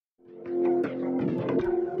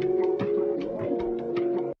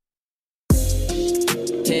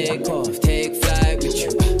take off, take flight with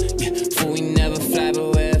you. For we never fly,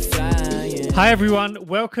 but we're flying. Hi everyone,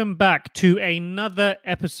 welcome back to another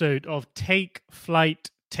episode of Take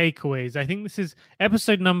Flight Takeaways. I think this is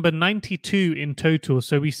episode number 92 in total,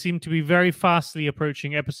 so we seem to be very fastly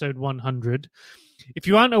approaching episode 100. If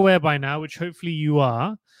you aren't aware by now, which hopefully you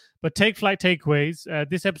are, but Take Flight Takeaways,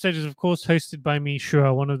 this episode is of course hosted by me,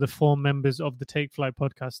 Shura, one of the 4 members of the Take Flight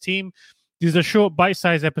podcast team. These are short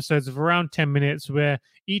bite-sized episodes of around 10 minutes where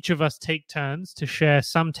each of us take turns to share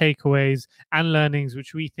some takeaways and learnings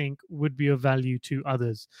which we think would be of value to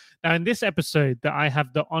others. Now, in this episode that I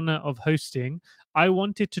have the honor of hosting, I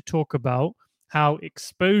wanted to talk about how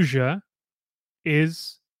exposure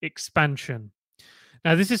is expansion.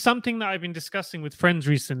 Now, this is something that I've been discussing with friends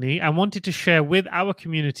recently and wanted to share with our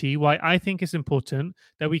community why I think it's important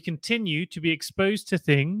that we continue to be exposed to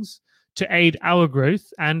things to aid our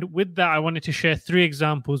growth. And with that, I wanted to share 3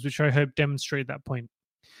 examples which I hope demonstrate that point.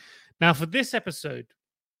 Now, for this episode,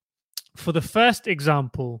 for the first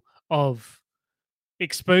example of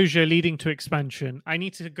exposure leading to expansion, I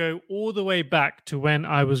need to go all the way back to when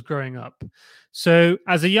I was growing up. So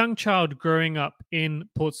as a young child growing up in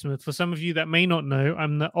Portsmouth, for some of you that may not know,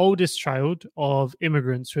 I'm the oldest child of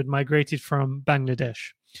immigrants who had migrated from Bangladesh.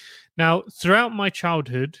 Now, throughout my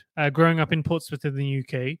childhood, growing up in Portsmouth in the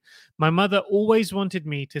UK, my mother always wanted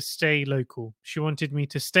me to stay local. She wanted me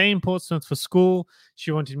to stay in Portsmouth for school.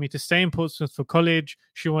 She wanted me to stay in Portsmouth for college.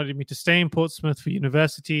 She wanted me to stay in Portsmouth for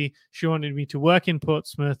university. She wanted me to work in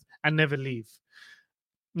Portsmouth and never leave.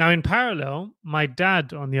 Now, in parallel, my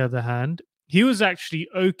dad, on the other hand, he was actually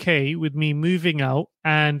okay with me moving out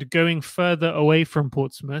and going further away from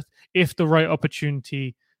Portsmouth if the right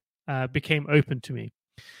opportunity became open to me.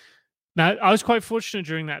 Now, I was quite fortunate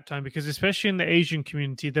during that time because especially in the Asian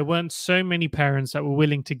community, there weren't so many parents that were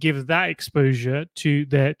willing to give that exposure to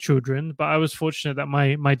their children. But I was fortunate that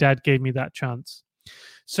my dad gave me that chance.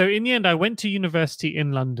 So in the end, I went to university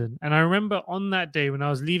in London. And I remember on that day when I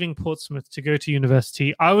was leaving Portsmouth to go to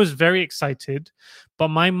university, I was very excited. But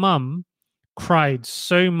my mum cried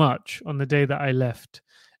so much on the day that I left.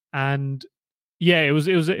 And yeah, it was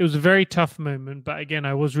a very tough moment, but again,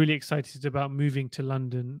 I was really excited about moving to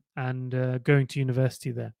London and going to university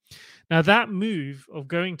there. Now, that move of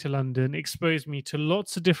going to London exposed me to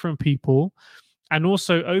lots of different people and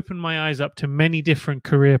also opened my eyes up to many different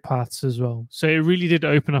career paths as well. So it really did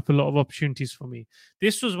open up a lot of opportunities for me.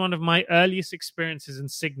 This was one of my earliest experiences and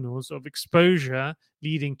signals of exposure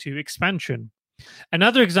leading to expansion.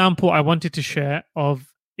 Another example I wanted to share of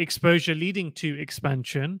exposure leading to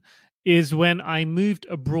expansion is when I moved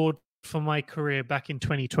abroad for my career back in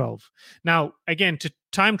 2012. Now, again, to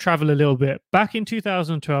time travel a little bit, back in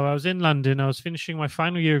 2012, I was in London. I was finishing my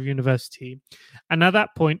final year of university. And at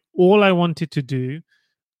that point, all I wanted to do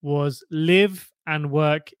was live and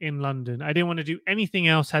work in London. I didn't want to do anything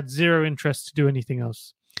else, had zero interest to do anything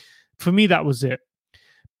else. For me, that was it.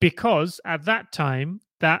 Because at that time,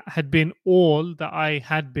 that had been all that I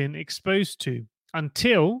had been exposed to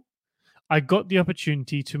until I got the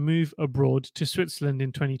opportunity to move abroad to Switzerland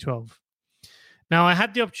in 2012. Now, I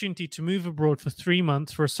had the opportunity to move abroad for 3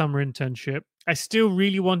 months for a summer internship. I still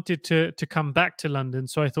really wanted to come back to London,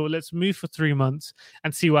 so I thought, let's move for 3 months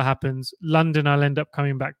and see what happens. London, I'll end up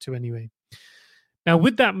coming back to anyway. Now,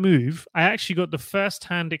 with that move, I actually got the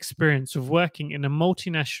first-hand experience of working in a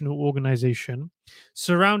multinational organization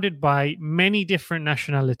surrounded by many different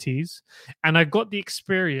nationalities, and I got the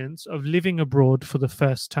experience of living abroad for the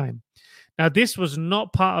first time. Now, this was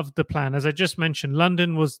not part of the plan. As I just mentioned,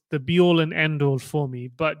 London was the be-all and end-all for me.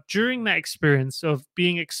 But during that experience of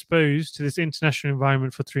being exposed to this international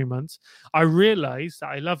environment for 3 months, I realized that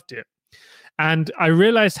I loved it. And I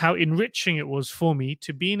realized how enriching it was for me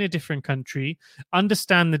to be in a different country,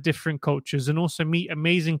 understand the different cultures, and also meet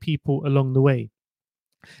amazing people along the way.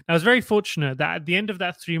 I was very fortunate that at the end of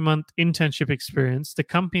that 3-month internship experience, the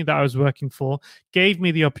company that I was working for gave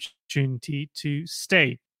me the opportunity to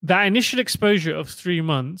stay. That initial exposure of 3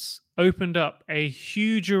 months opened up a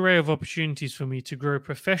huge array of opportunities for me to grow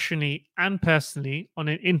professionally and personally on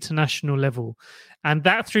an international level. And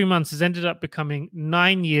that 3 months has ended up becoming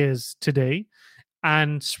 9 years today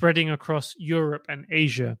and spreading across Europe and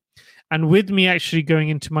Asia. And with me actually going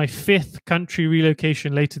into my 5th country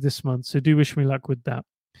relocation later this month. So do wish me luck with that.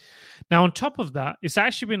 Now, on top of that, it's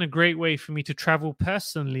actually been a great way for me to travel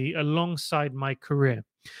personally alongside my career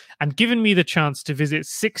and given me the chance to visit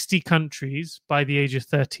 60 countries by the age of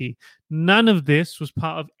 30. None of this was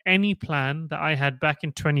part of any plan that I had back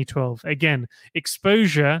in 2012. Again,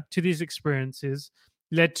 exposure to these experiences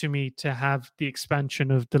led to me to have the expansion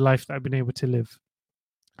of the life that I've been able to live.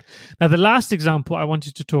 Now, the last example I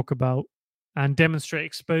wanted to talk about and demonstrate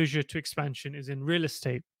exposure to expansion is in real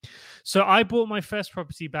estate. So I bought my first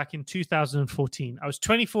property back in 2014. I was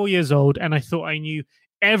 24 years old and I thought I knew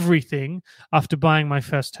everything after buying my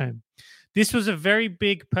first home. This was a very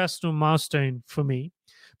big personal milestone for me,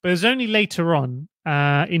 but it was only later on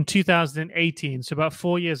in 2018, so about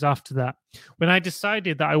 4 years after that, when I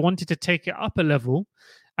decided that I wanted to take it up a level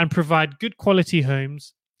and provide good quality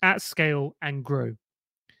homes at scale and grow.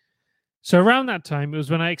 So around that time, it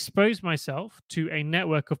was when I exposed myself to a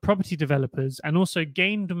network of property developers and also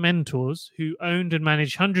gained mentors who owned and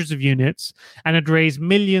managed hundreds of units and had raised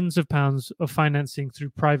millions of pounds of financing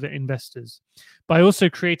through private investors by also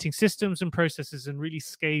creating systems and processes and really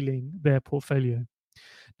scaling their portfolio.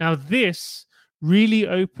 Now, this really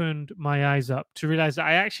opened my eyes up to realize that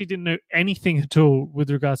I actually didn't know anything at all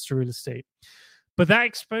with regards to real estate. But that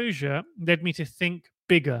exposure led me to think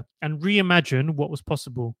bigger and reimagine what was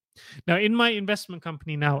possible. Now, in my investment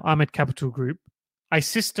company now, Ahmed Capital Group, I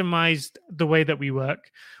systemized the way that we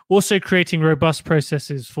work, also creating robust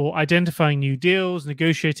processes for identifying new deals,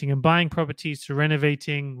 negotiating and buying properties, to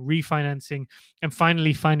renovating, refinancing, and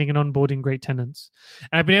finally finding and onboarding great tenants.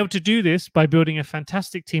 And I've been able to do this by building a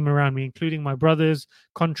fantastic team around me, including my brothers,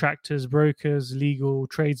 contractors, brokers, legal,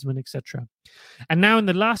 tradesmen, etc. And now in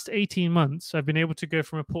the last 18 months, I've been able to go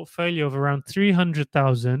from a portfolio of around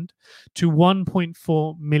 300,000 to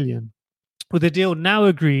 1.4 million. With a deal now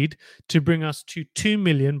agreed to bring us to 2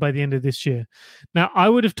 million by the end of this year. Now, I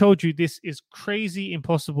would have told you this is crazy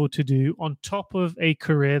impossible to do on top of a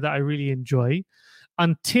career that I really enjoy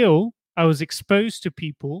until I was exposed to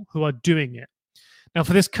people who are doing it. Now,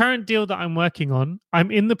 for this current deal that I'm working on,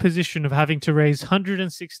 I'm in the position of having to raise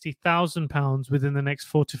 £160,000 within the next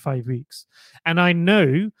 4 to 5 weeks. And I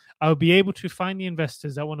know I'll be able to find the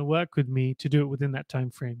investors that want to work with me to do it within that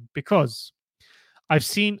time frame because I've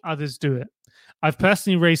seen others do it. I've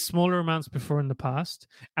personally raised smaller amounts before in the past,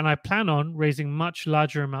 and I plan on raising much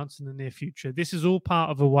larger amounts in the near future. This is all part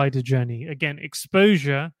of a wider journey. Again,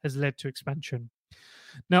 exposure has led to expansion.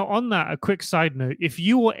 Now, on that, a quick side note, if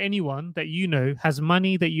you or anyone that you know has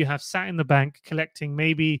money that you have sat in the bank collecting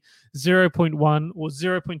maybe 0.1 or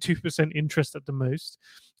 0.2% interest at the most,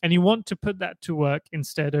 and you want to put that to work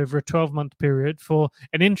instead over a 12-month period for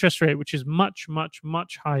an interest rate which is much, much,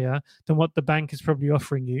 much higher than what the bank is probably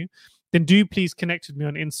offering you, then do please connect with me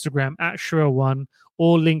on Instagram at Shuel1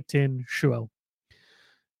 or LinkedIn Shuel.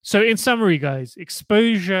 So in summary, guys,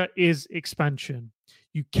 exposure is expansion.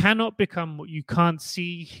 You cannot become what you can't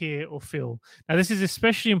see, hear, or feel. Now, this is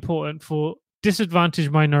especially important for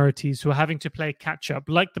disadvantaged minorities who are having to play catch up,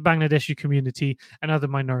 like the Bangladeshi community and other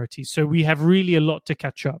minorities. So we have really a lot to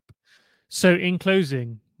catch up. So in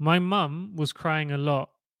closing, my mum was crying a lot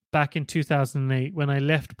back in 2008 when I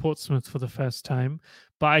left Portsmouth for the first time,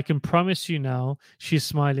 but I can promise you now she's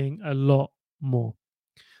smiling a lot more.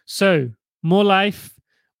 So more life,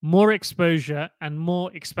 more exposure, and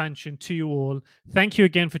more expansion to you all. Thank you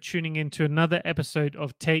again for tuning in to another episode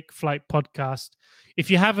of Take Flight Podcast.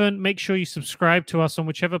 If you haven't, make sure you subscribe to us on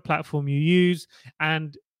whichever platform you use.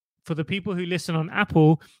 And for the people who listen on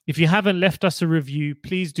Apple, if you haven't left us a review,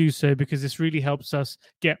 please do so because this really helps us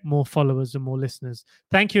get more followers and more listeners.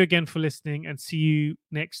 Thank you again for listening and see you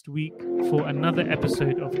next week for another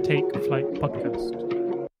episode of Take Flight Podcast.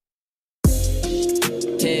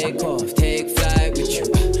 Take off, take flight.